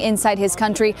happening inside his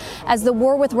country as the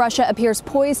war with Russia appears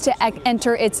poised to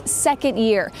enter its second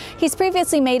year. He's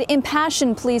previously made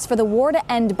impassioned pleas for the war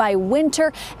to end by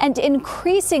winter, and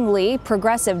increasingly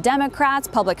progressive Democrats,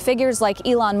 public figures like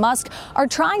Elon Musk, are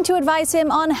trying to advise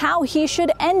him on how he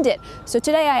should end it. So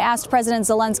today I asked President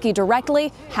Zelensky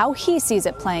directly how he sees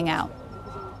it playing out.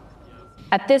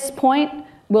 At this point,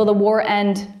 will the war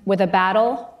end with a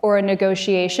battle or a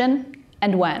negotiation,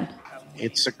 and when?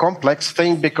 It's a complex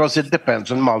thing because it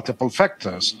depends on multiple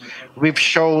factors. We've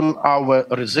shown our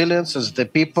resilience as the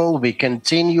people. We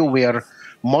continue. We are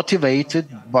motivated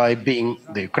by being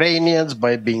the Ukrainians,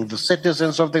 by being the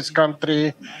citizens of this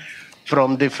country,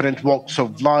 from different walks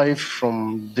of life,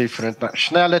 from different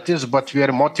nationalities, but we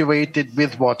are motivated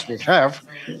with what we have,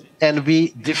 and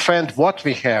we defend what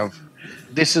we have.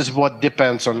 This is what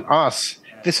depends on us.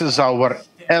 This is our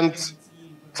end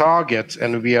target,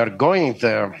 and we are going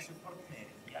there.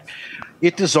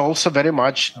 It is also very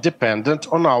much dependent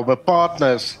on our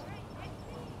partners.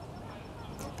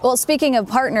 Well, speaking of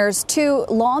partners, 2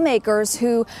 lawmakers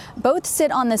who both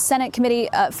sit on the Senate Committee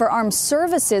for Armed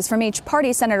Services from each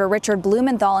party, Senator Richard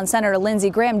Blumenthal and Senator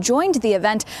Lindsey Graham, joined the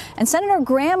event. And Senator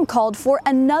Graham called for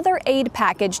another aid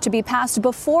package to be passed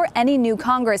before any new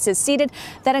Congress is seated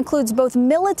that includes both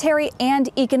military and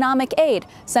economic aid.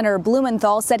 Senator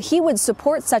Blumenthal said he would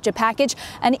support such a package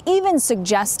and even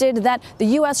suggested that the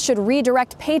U.S. should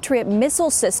redirect Patriot missile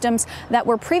systems that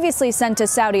were previously sent to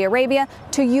Saudi Arabia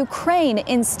to Ukraine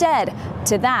instead.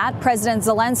 To that, President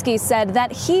Zelensky said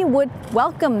that he would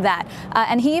welcome that.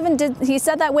 And he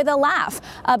said that with a laugh.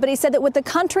 But he said that what the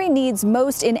country needs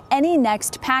most in any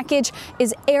next package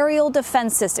is aerial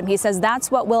defense system. He says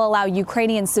that's what will allow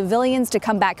Ukrainian civilians to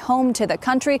come back home to the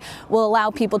country, will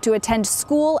allow people to attend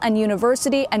school and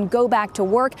university and go back to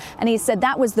work. And he said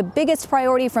that was the biggest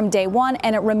priority from day one,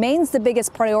 and it remains the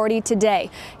biggest priority today.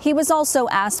 He was also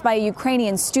asked by a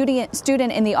Ukrainian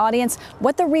student in the audience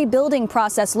what the rebuilding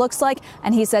process looks like,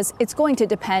 and he says it's going to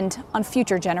depend on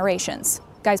future generations.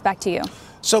 Guys, back to you.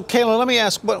 So, Kayla, let me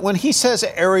ask, when he says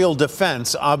aerial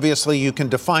defense, obviously you can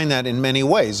define that in many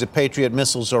ways. The Patriot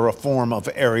missiles are a form of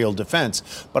aerial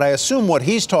defense. But I assume what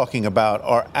he's talking about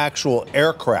are actual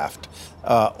aircraft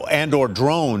and or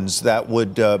drones that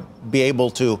would be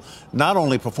able to not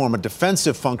only perform a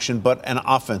defensive function, but an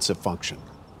offensive function.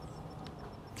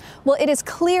 Well, it is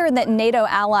clear that NATO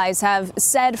allies have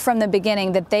said from the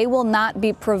beginning that they will not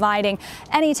be providing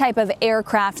any type of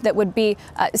aircraft that would be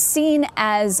seen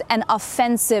as an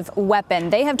offensive weapon.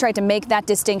 They have tried to make that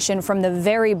distinction from the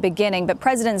very beginning. But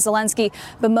President Zelensky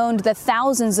bemoaned the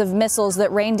thousands of missiles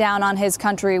that rain down on his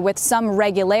country with some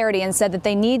regularity and said that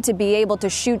they need to be able to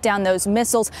shoot down those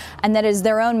missiles, and that it is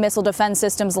their own missile defense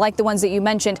systems like the ones that you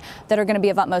mentioned that are going to be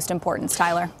of utmost importance.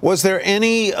 Tyler. Was there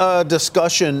any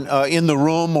discussion in the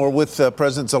room or with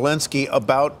President Zelensky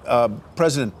about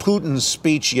President Putin's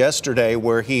speech yesterday,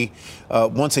 where he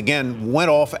once again went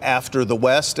off after the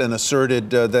West and asserted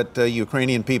that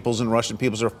Ukrainian peoples and Russian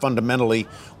peoples are fundamentally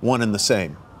one and the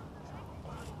same.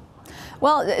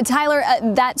 Well, Tyler,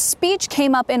 that speech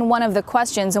came up in one of the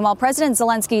questions, and while President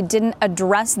Zelensky didn't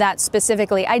address that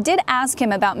specifically, I did ask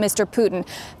him about Mr. Putin,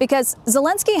 because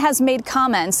Zelensky has made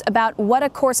comments about what a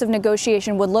course of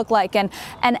negotiation would look like, and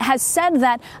has said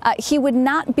that he would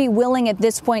not be willing at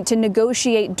this point to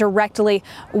negotiate directly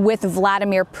with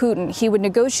Vladimir Putin. He would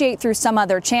negotiate through some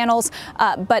other channels,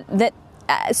 but that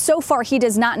so far, he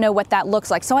does not know what that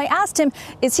looks like. So I asked him,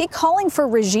 is he calling for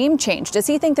regime change? Does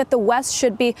he think that the West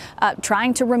should be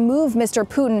trying to remove Mr.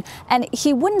 Putin? And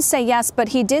he wouldn't say yes, but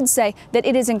he did say that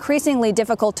it is increasingly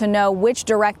difficult to know which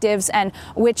directives and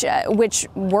which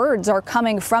words are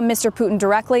coming from Mr. Putin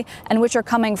directly and which are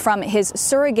coming from his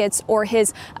surrogates or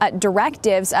his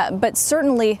directives. But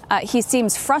certainly he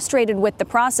seems frustrated with the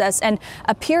process and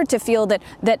appeared to feel that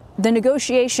the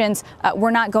negotiations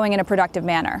were not going in a productive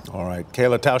manner. All right.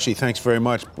 Kayla Tausche, thanks very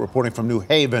much, reporting from New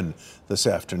Haven this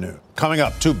afternoon. Coming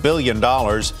up, $2 billion.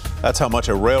 That's how much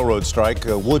a railroad strike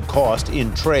would cost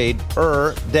in trade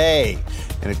per day.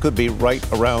 And it could be right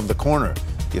around the corner.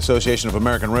 The Association of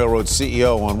American Railroads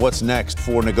CEO on what's next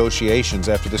for negotiations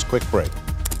after this quick break.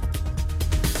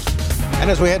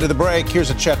 And as we head to the break, here's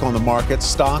a check on the markets.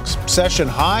 Stocks, session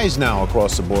highs now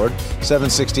across the board.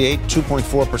 768,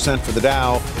 2.4% for the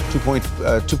Dow,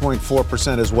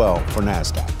 2.4% as well for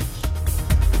NASDAQ.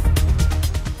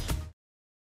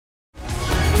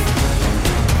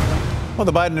 Well,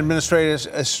 the Biden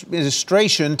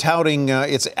administration touting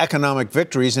its economic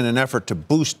victories in an effort to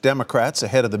boost Democrats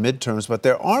ahead of the midterms, but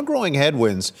there are growing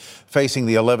headwinds facing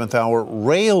the 11th hour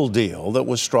rail deal that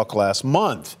was struck last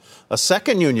month. A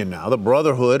second union now, the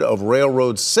Brotherhood of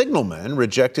Railroad Signalmen,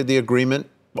 rejected the agreement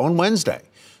on Wednesday.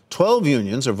 12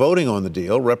 unions are voting on the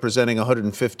deal, representing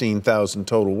 115,000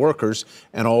 total workers,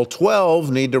 and all 12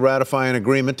 need to ratify an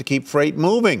agreement to keep freight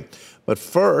moving. But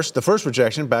the first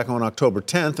rejection back on October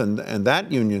 10th, and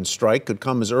that union strike could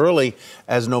come as early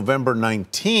as November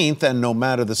 19th, and no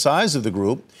matter the size of the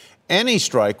group, any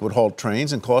strike would halt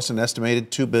trains and cost an estimated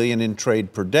 $2 billion in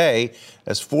trade per day,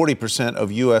 as 40%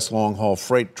 of U.S. long-haul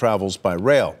freight travels by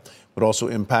rail. It would also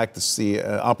impact the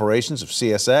operations of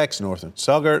CSX, Northern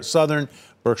Southern,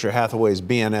 Berkshire Hathaway's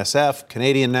BNSF,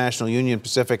 Canadian National Union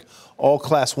Pacific, all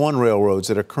Class 1 railroads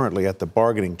that are currently at the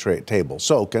bargaining table.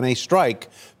 So can a strike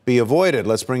be avoided?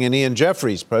 Let's bring in Ian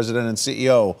Jeffries, President and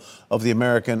CEO of the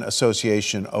American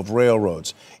Association of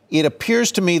Railroads. It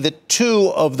appears to me that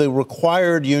 2 of the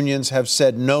required unions have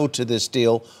said no to this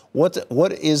deal. What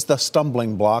is the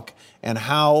stumbling block, and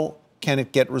how can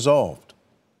it get resolved?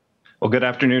 Well, good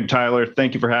afternoon, Tyler.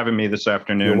 Thank you for having me this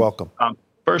afternoon. You're welcome.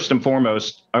 First and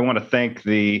foremost, I want to thank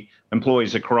the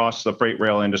employees across the freight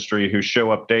rail industry who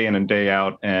show up day in and day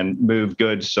out and move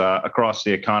goods across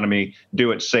the economy,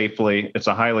 do it safely. It's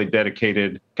a highly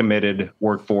dedicated, committed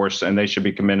workforce, and they should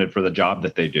be commended for the job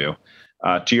that they do.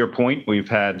 To your point, we've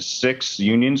had 6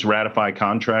 unions ratify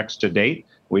contracts to date.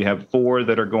 We have 4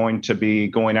 that are going to be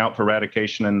going out for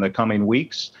ratification in the coming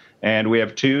weeks. And we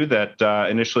have 2 that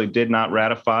initially did not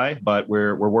ratify, but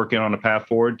we're working on a path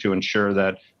forward to ensure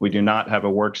that we do not have a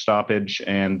work stoppage,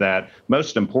 and that,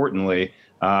 most importantly,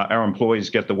 our employees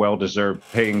get the well-deserved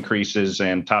pay increases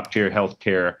and top-tier health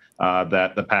care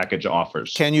that the package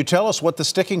offers. Can you tell us what the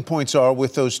sticking points are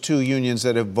with those 2 unions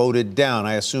that have voted down?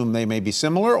 I assume they may be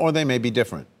similar or they may be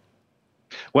different.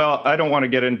 Well, I don't want to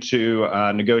get into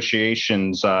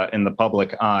negotiations in the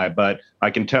public eye, but I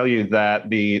can tell you that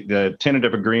the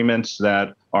tentative agreements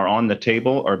that are on the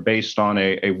table are based on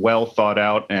a well thought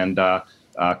out and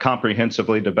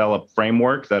comprehensively developed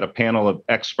framework that a panel of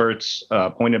experts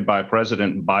appointed by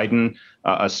President Biden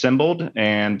assembled,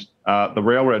 and the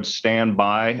railroads stand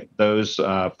by those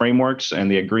frameworks and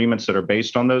the agreements that are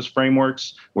based on those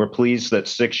frameworks. We're pleased that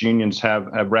 6 unions have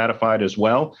ratified as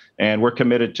well, and we're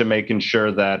committed to making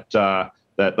sure that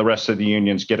that the rest of the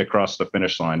unions get across the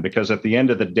finish line, because at the end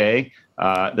of the day,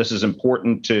 this is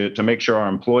important to make sure our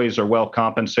employees are well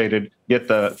compensated, get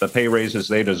the pay raises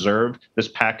they deserve. This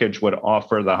package would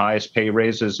offer the highest pay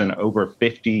raises in over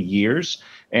 50 years.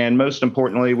 And most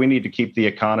importantly, we need to keep the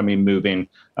economy moving.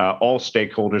 All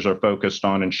stakeholders are focused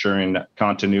on ensuring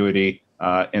continuity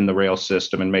in the rail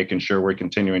system and making sure we're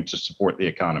continuing to support the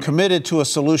economy. Committed to a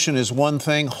solution is one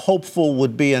thing. Hopeful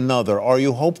would be another. Are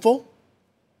you hopeful?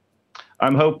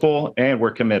 I'm hopeful, and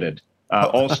we're committed.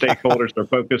 All stakeholders are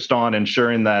focused on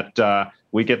ensuring that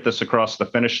we get this across the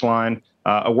finish line.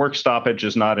 A work stoppage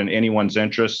is not in anyone's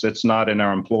interest. It's not in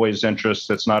our employees' interests.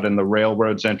 It's not in the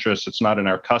railroad's interests. It's not in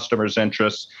our customers'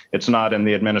 interests. It's not in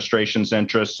the administration's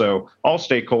interests. So all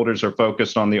stakeholders are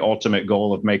focused on the ultimate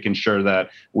goal of making sure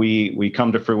that we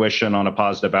come to fruition on a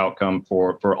positive outcome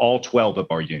for all 12 of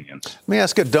our unions. Let me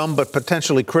ask a dumb but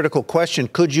potentially critical question.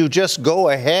 Could you just go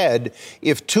ahead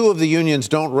if two of the unions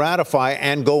don't ratify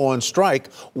and go on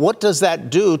strike? What does that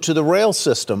do to the rail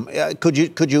system? Could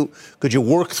you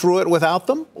work through it without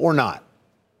them or not?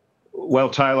 Well,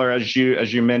 Tyler, as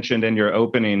you mentioned in your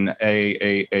opening,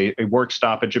 a work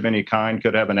stoppage of any kind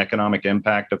could have an economic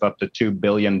impact of up to $2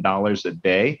 billion a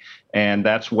day. And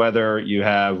that's whether you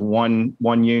have one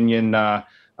union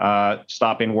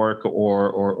stopping work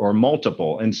or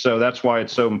multiple. And so that's why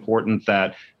it's so important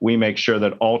that we make sure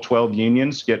that all 12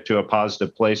 unions get to a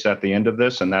positive place at the end of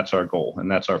this. And that's our goal. And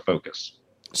that's our focus.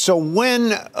 So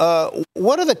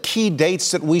what are the key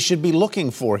dates that we should be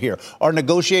looking for here? Are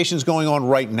negotiations going on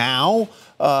right now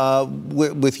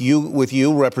with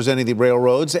you representing the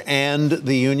railroads and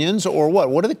the unions, or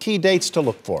what? What are the key dates to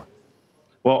look for?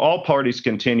 Well, all parties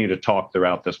continue to talk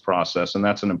throughout this process, and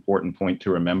that's an important point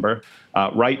to remember.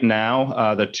 Right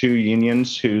now, the two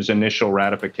unions whose initial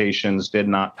ratifications did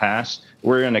not pass,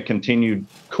 we're in a continued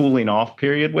cooling off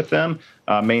period with them,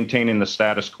 maintaining the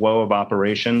status quo of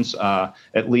operations,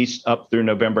 at least up through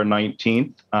November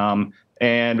 19th.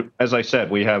 And as I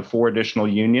said, we have 4 additional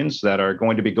unions that are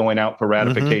going to be going out for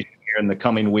ratification here in the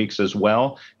coming weeks as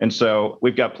well. And so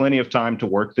we've got plenty of time to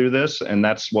work through this, and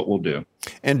that's what we'll do.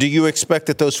 And do you expect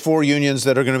that those 4 unions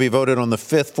that are going to be voted on the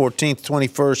 5th, 14th,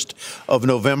 21st of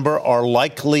November are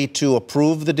likely to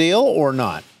approve the deal or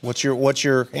not? What's your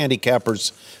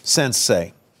handicappers' sense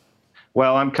say?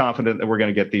 Well, I'm confident that we're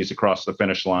going to get these across the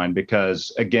finish line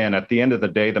because, again, at the end of the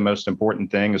day, the most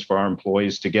important thing is for our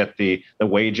employees to get the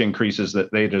wage increases that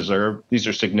they deserve. These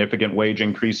are significant wage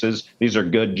increases. These are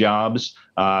good jobs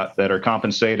that are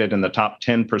compensated in the top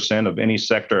 10% of any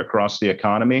sector across the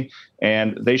economy,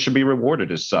 and they should be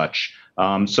rewarded as such.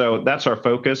 So that's our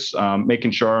focus,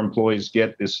 making sure our employees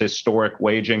get this historic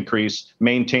wage increase,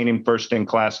 maintaining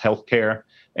first-in-class health care,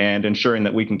 and ensuring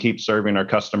that we can keep serving our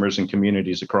customers and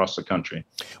communities across the country.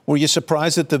 Were you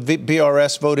surprised that the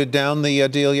BRS voted down the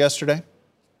deal yesterday?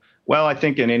 Well, I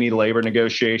think in any labor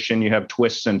negotiation, you have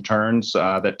twists and turns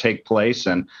that take place,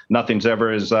 and nothing's ever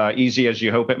as easy as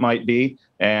you hope it might be.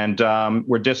 And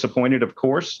we're disappointed, of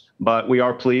course, but we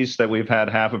are pleased that we've had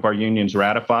half of our unions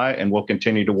ratify, and we'll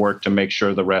continue to work to make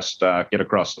sure the rest get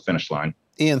across the finish line.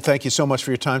 Ian, thank you so much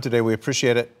for your time today. We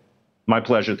appreciate it. My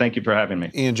pleasure. Thank you for having me.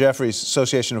 Ian Jeffries,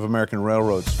 Association of American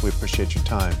Railroads. We appreciate your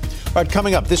time. All right,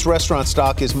 coming up, this restaurant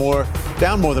stock is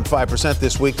down more than 5%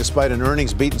 this week, despite an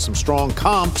earnings beat and some strong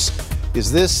comps.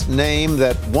 Is this name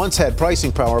that once had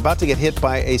pricing power about to get hit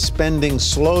by a spending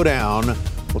slowdown?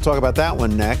 We'll talk about that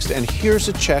one next. And here's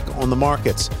a check on the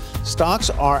markets.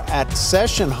 Stocks are at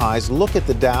session highs. Look at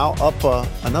the Dow, up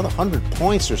another 100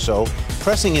 points or so,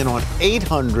 pressing in on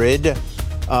 800.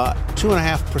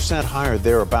 2.5% higher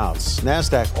thereabouts.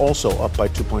 NASDAQ also up by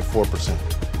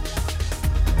 2.4%.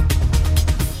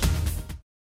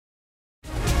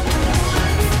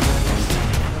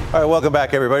 All right, welcome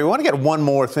back, everybody. We want to get one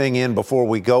more thing in before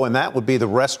we go, and that would be the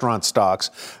restaurant stocks.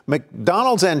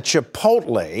 McDonald's and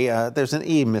Chipotle, there's an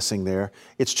E missing there.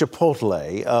 It's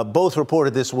Chipotle, both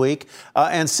reported this week.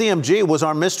 And CMG was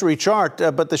our mystery chart,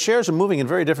 but the shares are moving in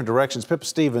very different directions. Pippa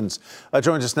Stevens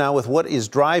joins us now with what is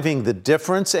driving the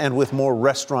difference and with more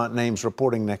restaurant names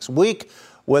reporting next week,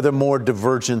 whether more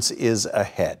divergence is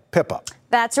ahead. Pippa.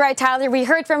 That's right, Tyler. We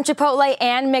heard from Chipotle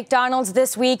and McDonald's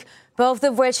this week, both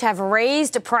of which have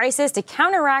raised prices to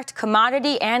counteract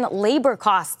commodity and labor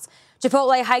costs.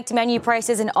 Chipotle hiked menu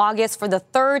prices in August for the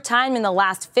 3rd time in the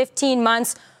last 15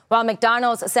 months, while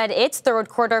McDonald's said its third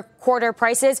quarter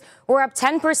prices were up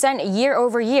 10% year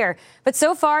over year. But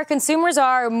so far, consumers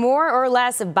are more or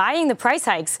less buying the price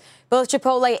hikes. Both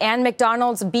Chipotle and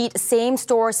McDonald's beat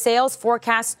same-store sales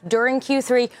forecasts during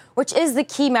Q3, which is the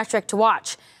key metric to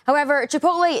watch. However,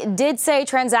 Chipotle did say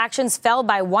transactions fell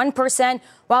by 1%,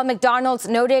 while McDonald's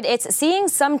noted it's seeing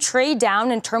some trade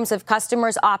down in terms of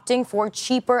customers opting for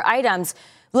cheaper items.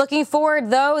 Looking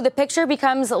forward, though, the picture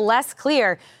becomes less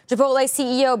clear. Chipotle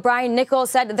CEO Brian Niccol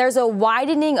said there's a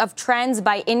widening of trends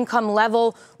by income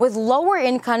level, with lower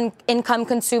income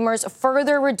consumers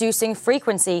further reducing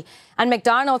frequency. And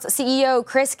McDonald's CEO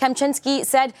Chris Kempczinski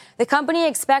said the company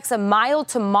expects a mild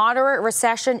to moderate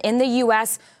recession in the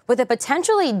U.S., with a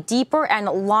potentially deeper and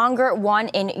longer one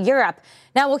in Europe.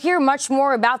 Now, we'll hear much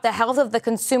more about the health of the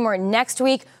consumer next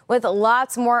week, with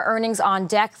lots more earnings on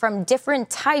deck from different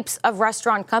types of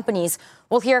restaurant companies.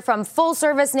 We'll hear from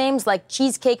full-service names like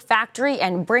Cheesecake Factory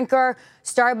and Brinker.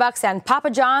 Starbucks and Papa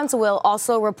John's will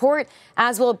also report,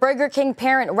 as will Burger King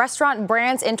parent Restaurant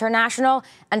Brands International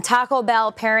and Taco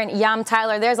Bell parent Yum.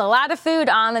 Tyler, there's a lot of food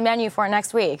on the menu for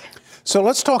next week. So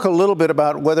let's talk a little bit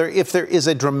about whether, if there is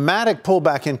a dramatic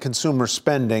pullback in consumer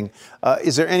spending,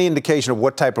 is there any indication of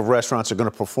what type of restaurants are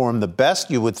going to perform the best?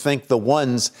 You would think the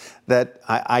ones that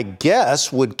I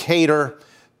guess would cater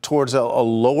towards a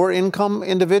lower income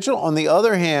individual. On the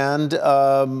other hand,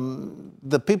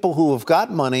 the people who have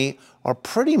got money are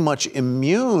pretty much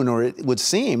immune, or it would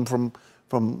seem, from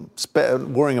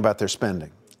worrying about their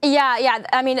spending. Yeah.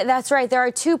 I mean, that's right. There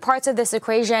are two parts of this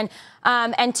equation.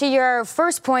 And to your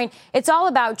first point, it's all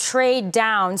about trade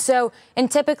down. So,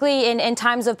 typically in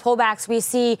times of pullbacks, we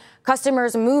see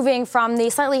customers moving from the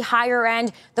slightly higher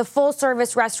end, the full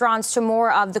service restaurants, to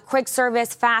more of the quick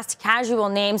service, fast casual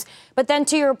names. But then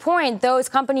to your point, those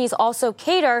companies also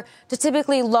cater to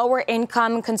typically lower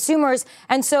income consumers.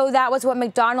 And so that was what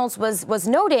McDonald's was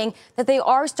noting, that they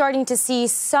are starting to see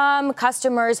some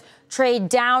customers trade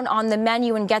down on the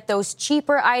menu and get those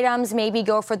cheaper items, maybe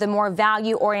go for the more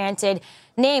value-oriented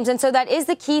names. And so that is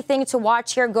the key thing to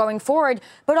watch here going forward.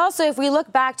 But also, if we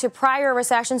look back to prior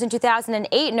recessions in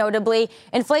 2008, notably,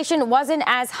 inflation wasn't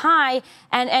as high.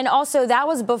 And also, that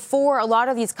was before a lot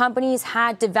of these companies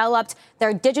had developed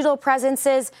their digital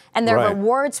presences and their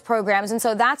rewards programs. And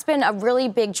so that's been a really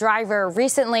big driver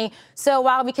recently. So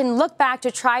while we can look back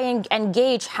to try and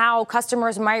gauge how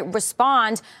customers might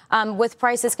respond with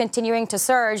prices continuing to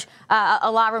surge,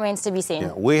 a lot remains to be seen.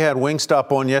 Yeah, we had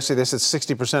Wingstop on yesterday. They said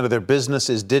 60% of their business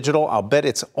is digital. I'll bet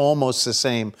it's almost the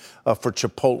same for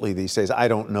Chipotle these days. I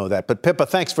don't know that. But Pippa,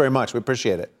 thanks very much. We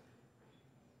appreciate it.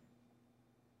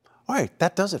 All right,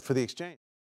 that does it for The Exchange.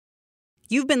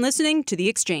 You've been listening to The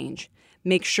Exchange.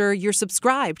 Make sure you're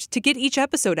subscribed to get each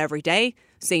episode every day.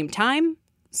 Same time,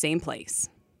 same place.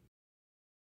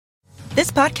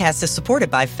 This podcast is supported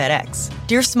by FedEx.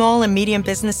 Dear small and medium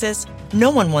businesses, no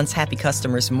one wants happy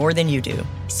customers more than you do.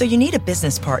 So you need a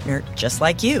business partner just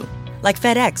like you. Like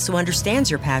FedEx, who understands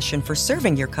your passion for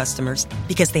serving your customers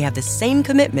because they have the same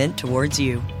commitment towards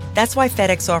you. That's why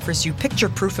FedEx offers you picture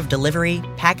proof of delivery,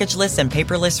 packageless and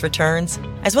paperless returns,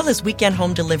 as well as weekend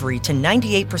home delivery to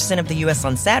 98% of the U.S.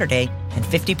 on Saturday and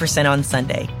 50% on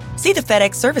Sunday. See the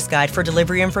FedEx service guide for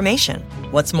delivery information.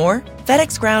 What's more,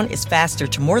 FedEx Ground is faster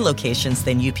to more locations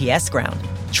than UPS Ground.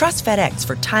 Trust FedEx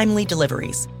for timely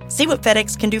deliveries. See what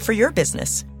FedEx can do for your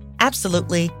business.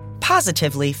 Absolutely,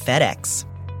 positively FedEx.